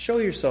 Greggy. Show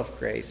yourself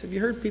grace. Have you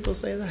heard people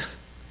say that?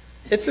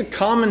 It's a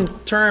common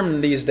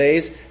term these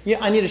days.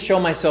 I need to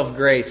show myself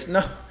grace.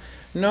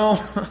 No.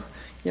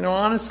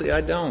 Honestly,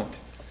 I don't.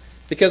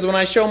 Because when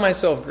I show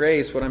myself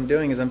grace, what I'm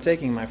doing is I'm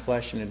taking my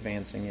flesh and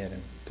advancing it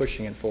and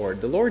pushing it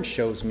forward. The Lord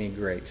shows me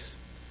grace.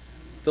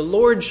 The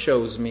Lord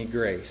shows me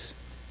grace.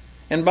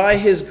 And by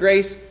his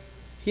grace,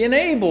 he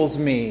enables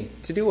me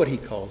to do what he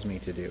calls me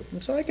to do.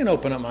 And so I can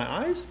open up my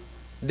eyes,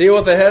 deal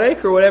with a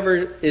headache or whatever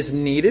is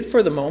needed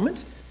for the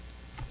moment.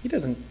 He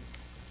doesn't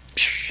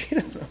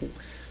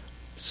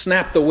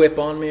snap the whip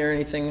on me or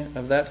anything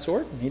of that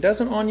sort. He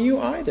doesn't on you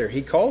either.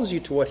 He calls you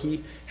to what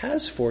he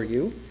has for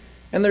you.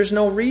 And there's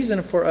no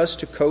reason for us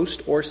to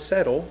coast or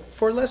settle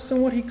for less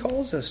than what he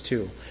calls us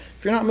to.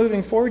 If you're not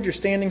moving forward, you're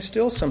standing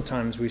still,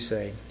 sometimes we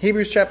say.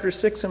 Hebrews chapter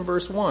 6 and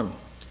verse 1.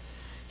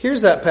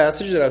 Here's that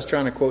passage that I was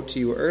trying to quote to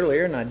you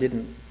earlier, and I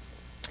didn't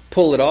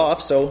pull it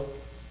off, so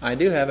I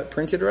do have it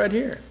printed right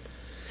here.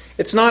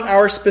 It's not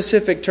our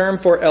specific term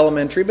for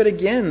elementary, but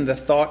again, the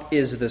thought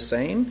is the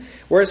same.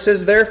 Where it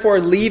says, therefore,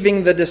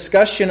 leaving the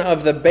discussion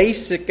of the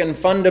basic and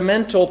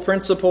fundamental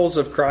principles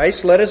of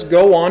Christ, let us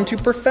go on to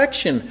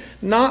perfection,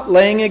 not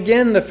laying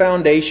again the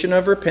foundation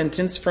of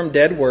repentance from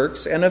dead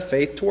works and of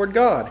faith toward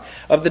God,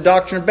 of the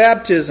doctrine of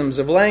baptisms,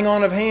 of laying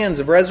on of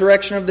hands, of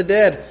resurrection of the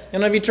dead,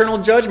 and of eternal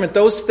judgment,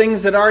 those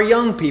things that our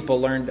young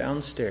people learn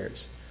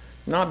downstairs.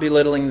 I'm not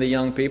belittling the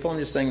young people, I'm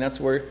just saying that's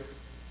where,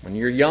 when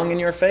you're young in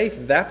your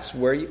faith, that's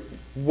where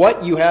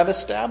what you have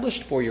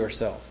established for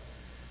yourself.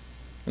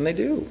 And they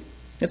do.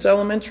 It's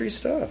elementary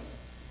stuff.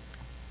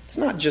 It's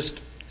not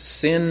just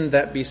sin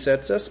that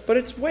besets us, but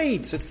it's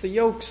weights. It's the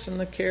yokes and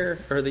the care,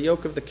 or the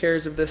yoke of the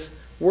cares of this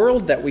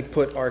world that we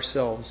put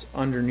ourselves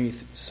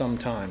underneath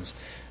sometimes.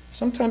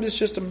 Sometimes it's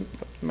just a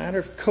matter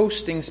of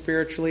coasting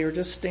spiritually or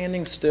just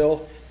standing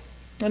still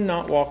and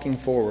not walking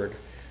forward.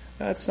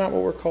 That's not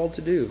what we're called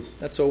to do.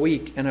 That's a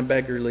weak and a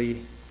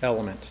beggarly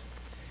element.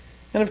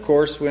 And of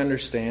course, we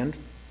understand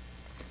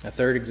a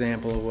third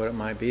example of what it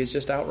might be is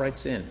just outright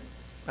sin.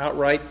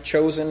 Outright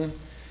chosen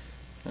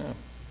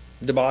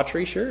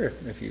debauchery, sure,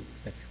 if you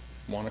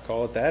want to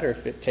call it that, or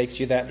if it takes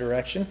you that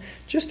direction.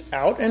 Just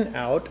out and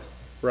out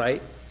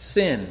right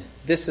sin.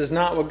 This is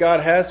not what God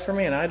has for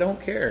me, and I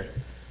don't care.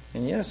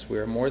 And yes, we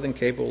are more than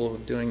capable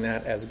of doing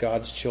that as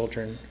God's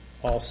children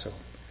also.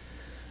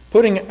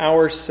 Putting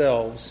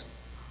oneself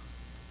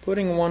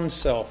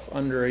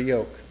under a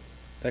yoke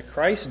that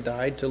Christ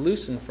died to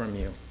loosen from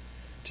you,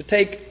 to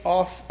take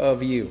off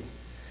of you,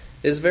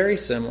 is very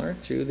similar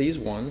to these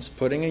ones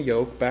putting a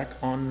yoke back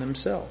on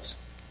themselves.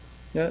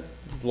 The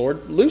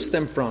Lord loosed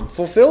them from,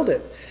 fulfilled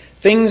it.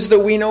 Things that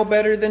we know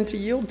better than to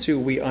yield to,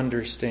 we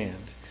understand.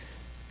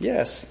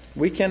 Yes,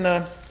 we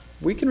can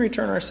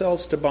return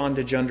ourselves to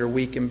bondage under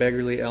weak and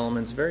beggarly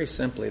elements very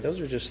simply. Those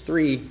are just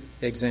 3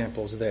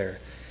 examples there.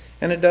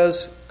 And it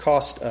does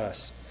cost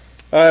us.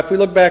 If we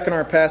look back in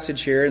our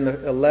passage here in the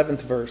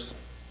 11th verse,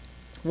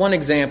 one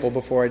example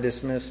before I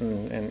dismiss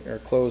or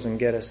close and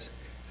get us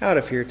out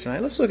of here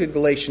tonight. Let's look at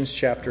Galatians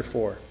chapter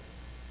 4.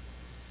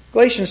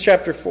 Galatians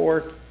chapter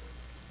 4,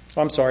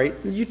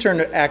 you turn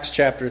to Acts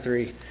chapter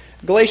 3.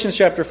 Galatians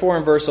chapter 4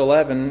 and verse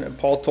 11,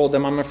 Paul told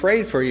them, I'm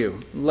afraid for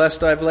you,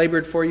 lest I've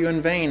labored for you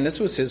in vain. This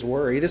was his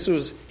worry. This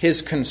was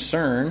his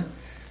concern.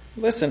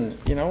 Listen,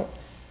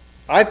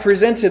 I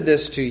presented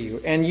this to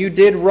you, and you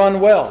did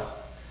run well.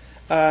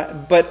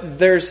 But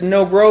there's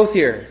no growth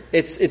here.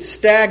 It's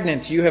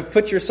stagnant. You have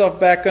put yourself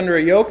back under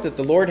a yoke that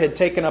the Lord had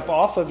taken up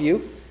off of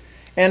you.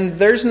 And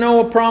there's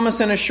no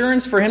promise and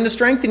assurance for Him to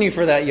strengthen you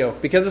for that yoke,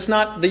 because it's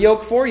not the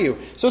yoke for you.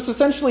 So it's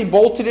essentially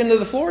bolted into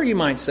the floor, you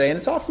might say. And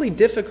it's awfully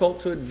difficult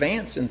to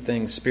advance in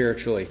things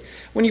spiritually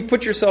when you've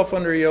put yourself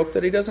under a yoke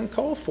that He doesn't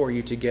call for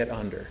you to get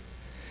under.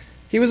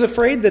 He was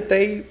afraid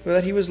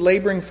that he was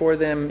laboring for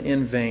them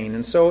in vain.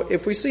 And so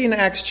if we see in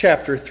Acts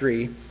chapter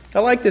 3, I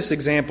like this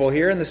example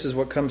here, and this is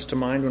what comes to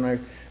mind when I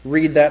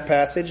read that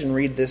passage and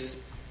read this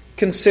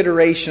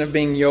consideration of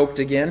being yoked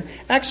again.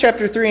 Acts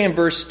chapter 3 and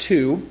verse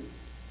 2.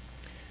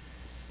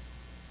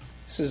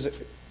 This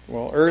is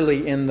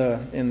early in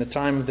the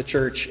time of the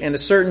church. And a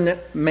certain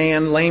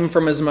man, lame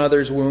from his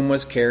mother's womb,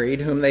 was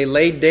carried, whom they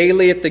laid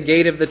daily at the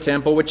gate of the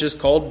temple, which is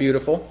called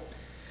Beautiful,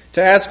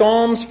 to ask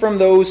alms from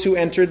those who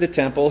entered the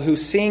temple, who,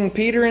 seeing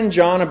Peter and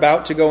John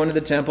about to go into the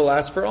temple,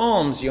 asked for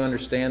alms. You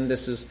understand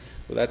this is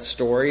that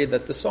story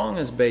that the song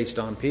is based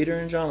on. Peter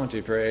and John went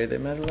to pray. They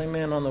met a lame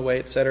man on the way,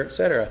 etc.,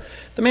 etc.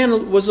 The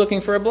man was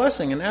looking for a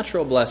blessing, a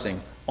natural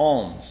blessing.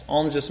 Alms.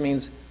 Alms just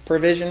means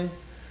provision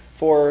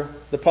for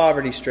the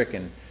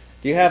poverty-stricken.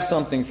 Do you have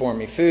something for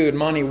me? Food,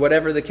 money,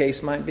 whatever the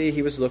case might be.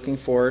 He was looking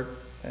for,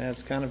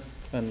 it's kind of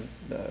an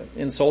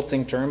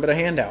insulting term, but a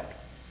handout.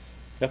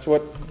 That's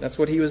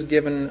what he was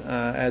given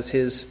as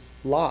his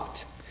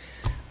lot.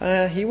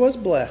 He was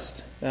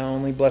blessed,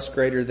 only blessed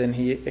greater than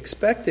he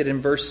expected. In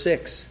verse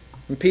 6,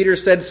 and Peter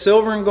said,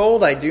 silver and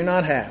gold I do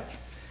not have,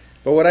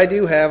 but what I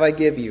do have I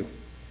give you.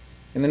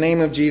 In the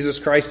name of Jesus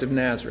Christ of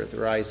Nazareth,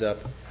 rise up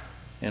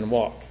and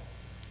walk.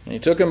 And he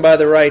took him by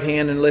the right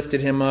hand and lifted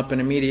him up, and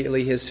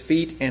immediately his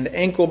feet and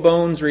ankle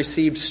bones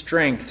received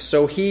strength.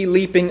 So he,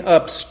 leaping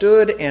up,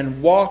 stood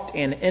and walked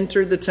and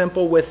entered the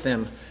temple with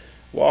them,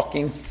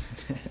 walking,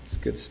 it's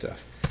good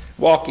stuff,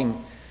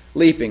 walking,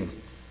 leaping,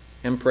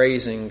 and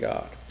praising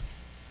God.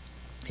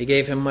 He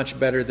gave him much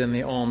better than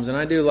the alms. And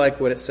I do like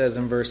what it says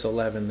in verse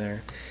 11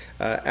 there.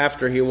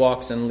 After he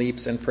walks and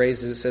leaps and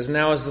praises, it says,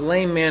 now as the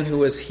lame man who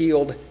was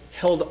healed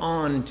held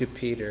on to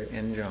Peter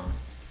and John,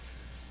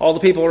 all the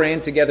people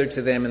ran together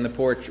to them in the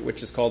porch,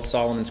 which is called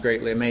Solomon's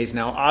Greatly Amazed.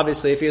 Now,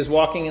 obviously, if he was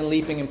walking and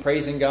leaping and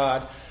praising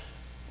God,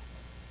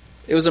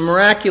 it was a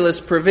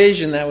miraculous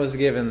provision that was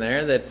given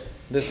there, that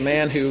this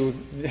man who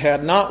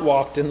had not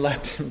walked and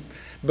leapt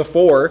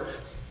before,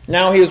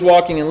 now he was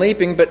walking and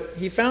leaping, but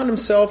he found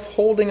himself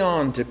holding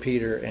on to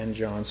Peter and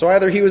John. So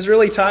either he was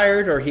really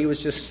tired or he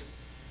was just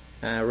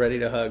ready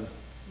to hug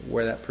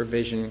where that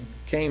provision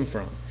came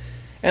from,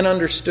 and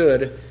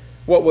understood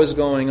what was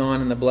going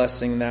on in the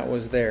blessing that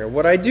was there.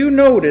 What I do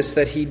notice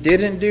that he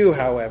didn't do,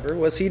 however,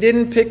 was he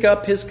didn't pick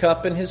up his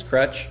cup and his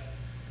crutch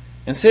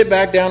and sit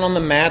back down on the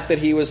mat that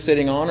he was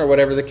sitting on, or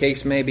whatever the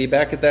case may be,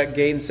 back at that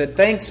gate and said,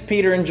 thanks,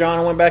 Peter and John,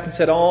 and went back and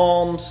said,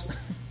 alms,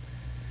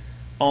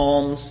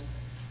 alms.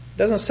 It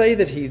doesn't say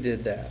that he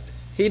did that.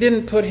 He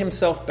didn't put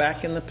himself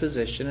back in the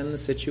position and the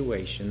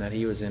situation that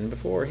he was in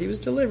before. He was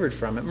delivered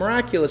from it,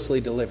 miraculously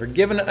delivered,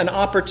 given an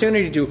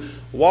opportunity to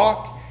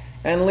walk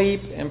and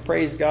leap and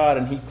praise God,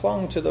 and he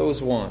clung to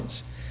those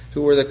ones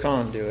who were the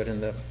conduit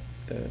and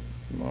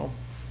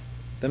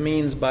the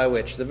means by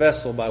which, the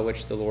vessel by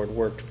which the Lord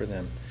worked for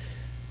them.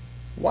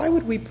 Why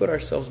would we put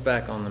ourselves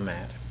back on the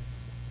mat?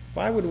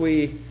 Why would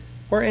we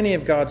or any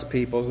of God's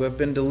people who have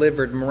been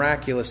delivered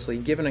miraculously,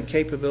 given a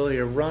capability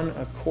to run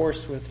a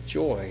course with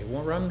joy,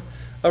 we'll run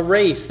a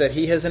race that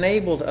He has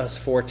enabled us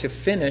for to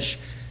finish,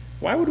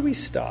 why would we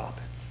stop?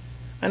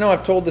 I know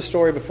I've told the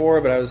story before,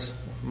 but I was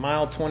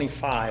mile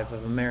 25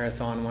 of a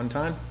marathon one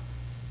time.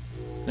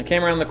 And I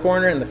came around the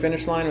corner and the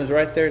finish line was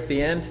right there at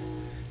the end.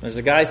 There's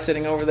a guy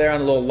sitting over there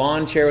on a little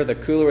lawn chair with a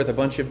cooler with a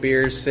bunch of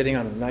beers, sitting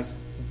on a nice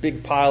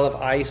big pile of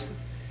ice.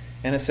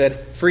 And it said,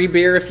 "Free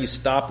beer if you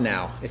stop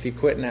now, if you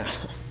quit now."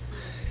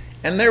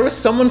 And there was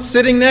someone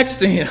sitting next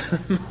to him.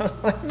 I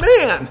was like,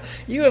 man,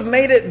 you have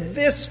made it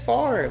this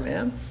far,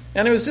 man.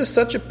 And it was just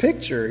such a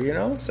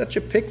picture, such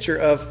a picture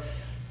of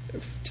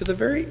to the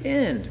very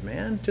end,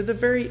 man. To the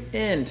very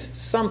end,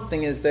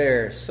 something is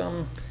there,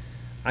 some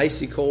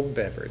icy cold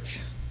beverage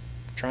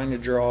trying to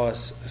draw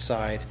us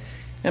aside.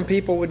 And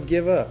people would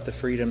give up the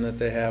freedom that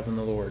they have in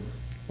the Lord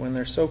when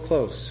they're so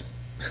close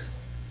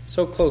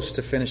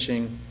to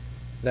finishing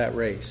that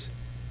race.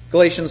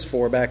 Galatians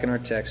 4, back in our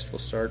text, we'll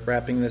start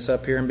wrapping this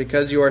up here. And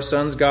because you are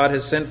sons, God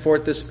has sent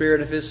forth the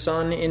Spirit of His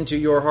Son into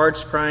your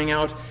hearts, crying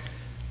out,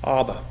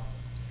 Abba,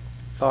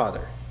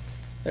 Father.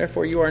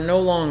 Therefore you are no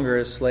longer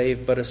a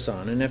slave, but a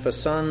son. And if a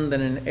son,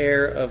 then an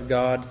heir of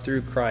God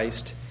through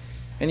Christ.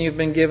 And you've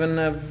been given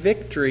a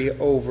victory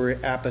over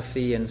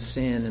apathy and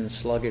sin and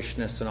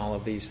sluggishness and all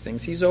of these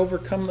things. He's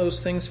overcome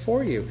those things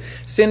for you.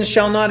 Sin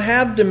shall not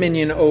have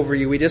dominion over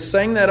you. We just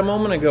sang that a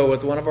moment ago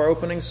with one of our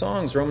opening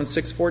songs, Romans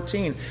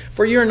 6:14.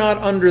 For you're not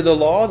under the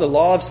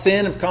law of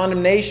sin, of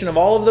condemnation, of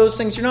all of those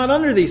things. You're not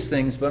under these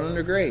things, but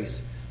under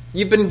grace.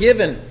 You've been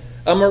given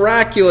a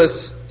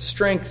miraculous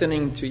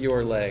strengthening to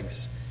your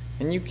legs.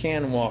 And you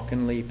can walk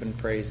and leap and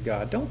praise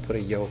God. Don't put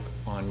a yoke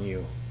on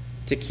you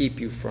to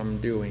keep you from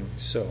doing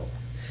so.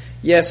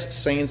 Yes,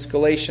 saints,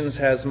 Galatians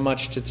has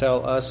much to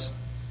tell us.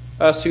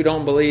 Us who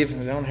don't believe,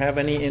 who don't have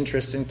any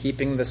interest in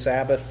keeping the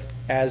Sabbath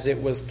as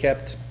it was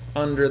kept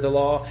under the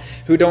law,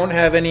 who don't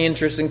have any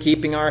interest in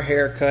keeping our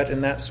hair cut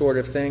and that sort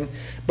of thing.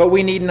 But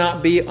we need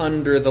not be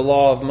under the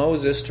law of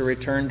Moses to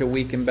return to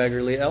weak and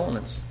beggarly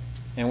elements.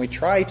 And we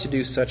try to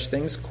do such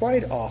things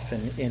quite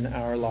often in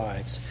our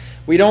lives.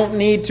 We don't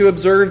need to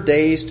observe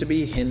days to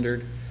be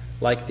hindered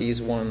like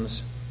these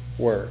ones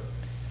were.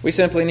 We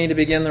simply need to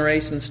begin the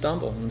race and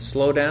stumble and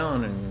slow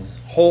down and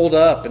hold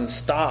up and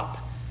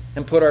stop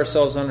and put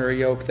ourselves under a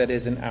yoke that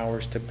isn't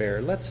ours to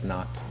bear. Let's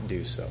not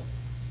do so.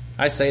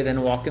 I say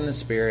then, walk in the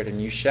Spirit,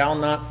 and you shall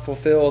not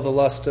fulfill the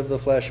lust of the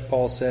flesh,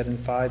 Paul said in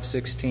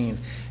 5:16.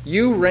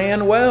 You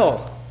ran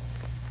well.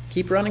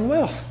 Keep running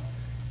well.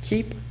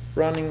 Keep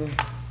running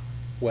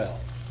well.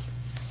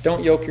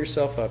 Don't yoke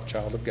yourself up,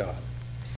 child of God.